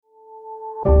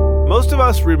Most of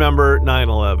us remember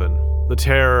 9/11, the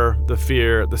terror, the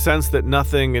fear, the sense that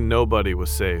nothing and nobody was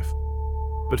safe.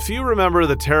 But few remember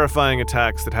the terrifying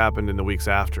attacks that happened in the weeks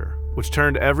after, which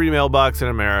turned every mailbox in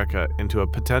America into a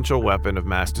potential weapon of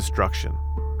mass destruction,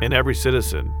 and every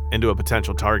citizen into a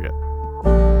potential target.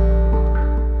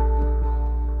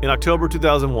 In October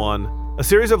 2001, a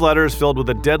series of letters filled with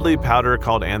a deadly powder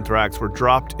called anthrax were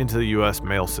dropped into the U.S.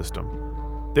 mail system.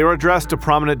 They were addressed to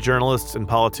prominent journalists and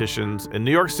politicians in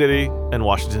New York City and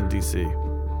Washington, D.C.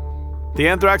 The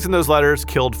anthrax in those letters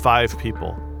killed 5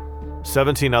 people.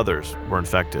 17 others were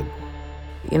infected.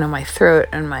 My throat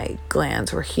and my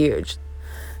glands were huge.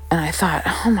 And I thought,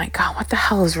 oh my God, what the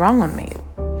hell is wrong with me?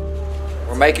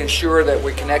 We're making sure that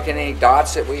we're connecting any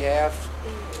dots that we have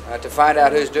to find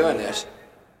out who's doing this.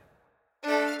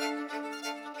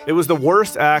 It was the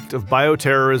worst act of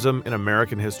bioterrorism in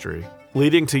American history,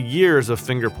 leading to years of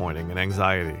finger-pointing and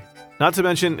anxiety. Not to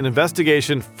mention an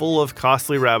investigation full of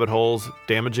costly rabbit holes,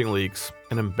 damaging leaks,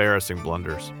 and embarrassing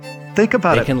blunders. Think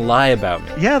about it. They can lie about me.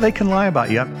 Yeah, they can lie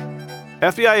about you.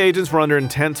 FBI agents were under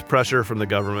intense pressure from the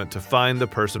government to find the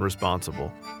person responsible.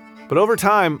 But over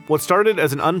time, what started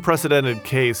as an unprecedented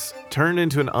case turned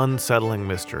into an unsettling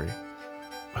mystery.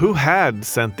 Who had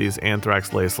sent these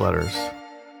anthrax-laced letters?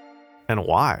 And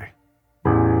why?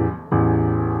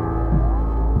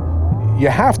 You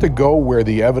have to go where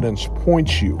the evidence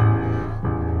points you.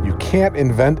 You can't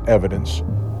invent evidence.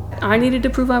 I needed to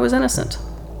prove I was innocent.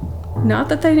 Not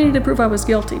that they needed to prove I was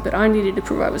guilty, but I needed to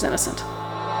prove I was innocent.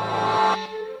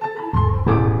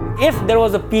 If there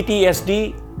was a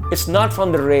PTSD, it's not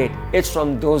from the raid, it's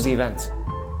from those events.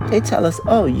 They tell us,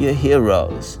 oh, you're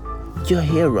heroes. You're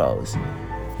heroes.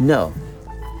 No.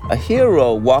 A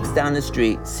hero walks down the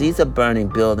street, sees a burning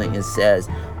building, and says,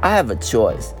 I have a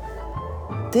choice.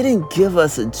 They didn't give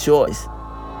us a choice.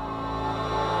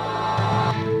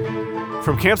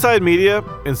 From Campside Media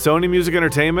and Sony Music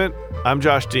Entertainment, I'm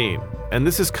Josh Dean, and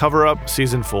this is Cover Up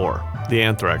Season 4, The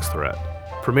Anthrax Threat,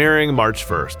 premiering March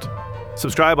 1st.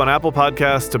 Subscribe on Apple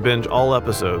Podcasts to binge all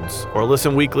episodes, or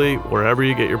listen weekly wherever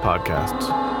you get your podcasts.